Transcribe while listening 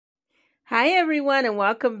Hi everyone and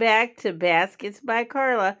welcome back to Baskets by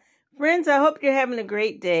Carla. Friends, I hope you're having a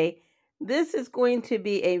great day. This is going to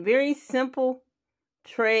be a very simple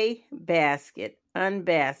tray basket,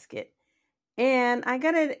 unbasket. And I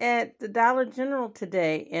got it at the Dollar General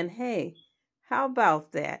today. And hey, how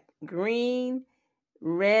about that? Green,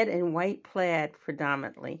 red, and white plaid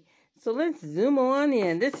predominantly. So let's zoom on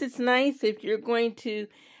in. This is nice if you're going to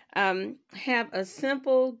have a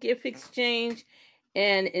simple gift exchange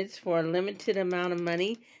and it's for a limited amount of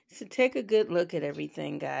money. So take a good look at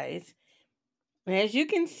everything, guys. As you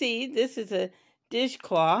can see, this is a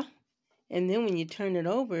dishcloth. And then when you turn it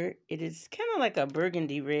over, it is kind of like a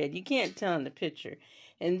burgundy red. You can't tell in the picture.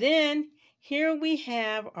 And then here we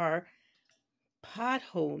have our pot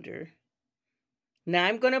holder. Now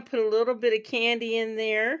I'm going to put a little bit of candy in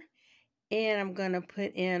there. And I'm going to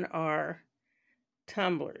put in our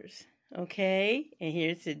tumblers. Okay? And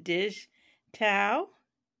here's the dish towel.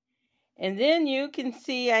 And then you can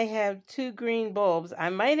see I have 2 green bulbs. I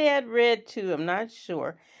might add red too, I'm not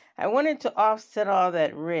sure. I wanted to offset all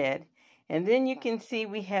that red. And then you can see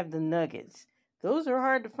we have the nuggets. Those are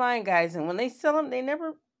hard to find, guys. And when they sell them, they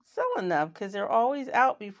never sell enough because they're always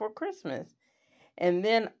out before Christmas. And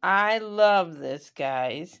then I love this,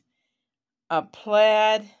 guys. A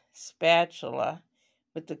plaid spatula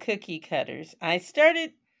with the cookie cutters. I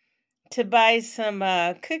started to buy some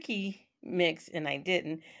cookie mix and I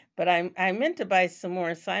didn't. But I meant to buy some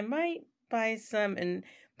more, so I might buy some and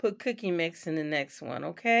put cookie mix in the next one,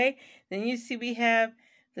 okay? Then you see we have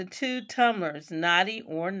the 2 tumblers, naughty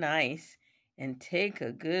or nice. And take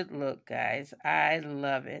a good look, guys. I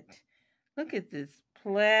love it. Look at this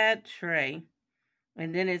plaid tray.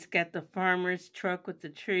 And then it's got the farmer's truck with the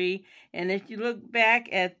tree. And if you look back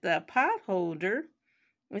at the pot holder,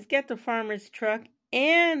 it's got the farmer's truck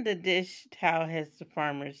and the dish towel has the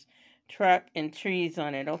farmer's truck and trees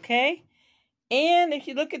on it, okay? And if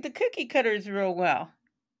you look at the cookie cutters real well,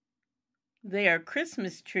 they are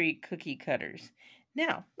Christmas tree cookie cutters.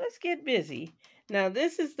 Now, let's get busy. Now,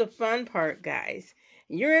 this is the fun part, guys.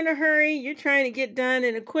 You're in a hurry, you're trying to get done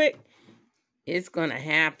in a quick, it's going to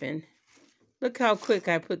happen. Look how quick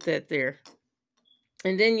I put that there.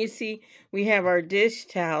 And then you see we have our dish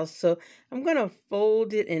towels. So I'm going to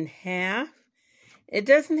fold it in half. It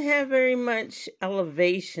doesn't have very much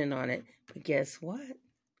elevation on it, but guess what?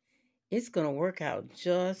 It's going to work out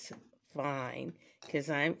just fine because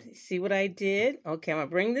see what I did? Okay, I'm going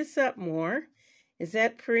to bring this up more. Is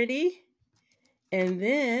that pretty? And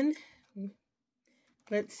then,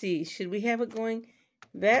 let's see, should we have it going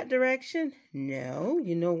that direction? No,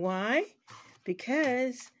 you know why?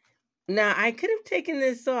 Because, now I could have taken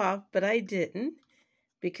this off, but I didn't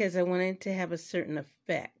because I wanted to have a certain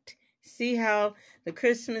effect. See how the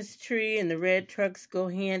Christmas tree and the red trucks go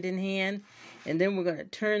hand in hand? And then we're going to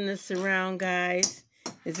turn this around, guys.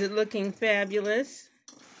 Is it looking fabulous?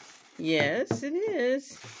 Yes, it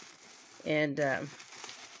is. And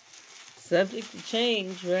subject to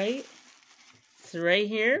change, right? So right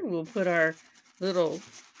here, we'll put our little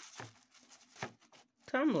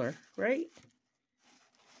tumbler, right?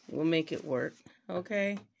 We'll make it work,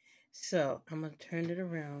 okay? So I'm going to turn it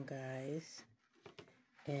around, guys.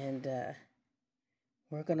 And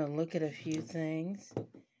we're going to look at a few things.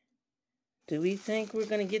 Do we think we're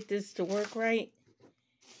going to get this to work right?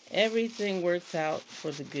 Everything works out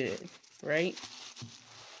for the good, right?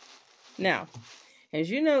 Now,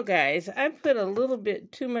 as you know, guys, I put a little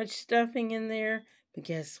bit too much stuffing in there. But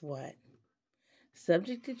guess what?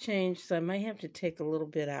 Subject to change, so I might have to take a little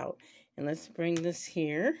bit out. And let's bring this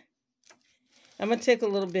here. I'm going to take a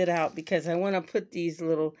little bit out because I want to put these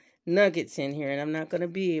little nuggets in here, and I'm not going to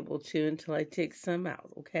be able to until I take some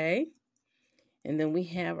out, okay? And then we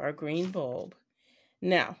have our green bulb.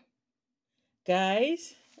 Now,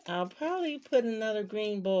 guys, I'll probably put another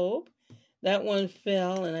green bulb. That one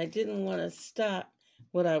fell, and I didn't want to stop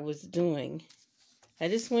what I was doing. I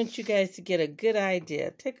just want you guys to get a good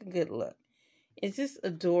idea. Take a good look. Is this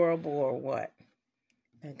adorable or what?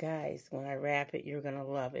 Now, guys, when I wrap it, you're going to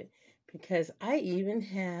love it because I even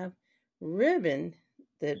have ribbon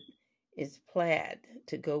that is plaid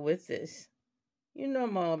to go with this. You know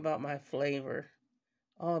I'm all about my flavor,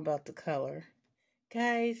 all about the color.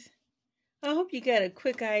 Guys, I hope you got a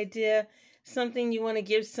quick idea, something you want to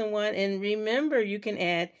give someone. And remember, you can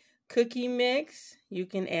add cookie mix, you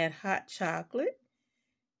can add hot chocolate,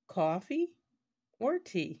 coffee, or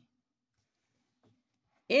tea.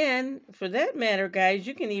 And for that matter, guys,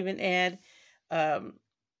 you can even add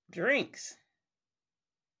drinks,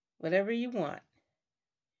 whatever you want.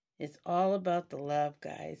 It's all about the love,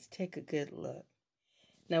 guys. Take a good look.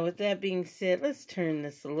 Now, with that being said, let's turn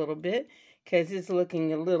this a little bit because it's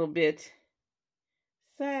looking a little bit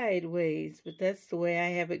sideways, but that's the way I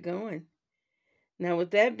have it going. Now,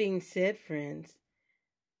 with that being said, friends,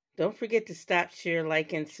 don't forget to stop, share,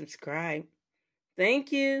 like, and subscribe.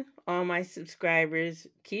 Thank you, all my subscribers.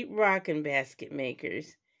 Keep rocking, basket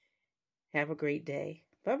makers. Have a great day.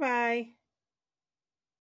 Bye-bye.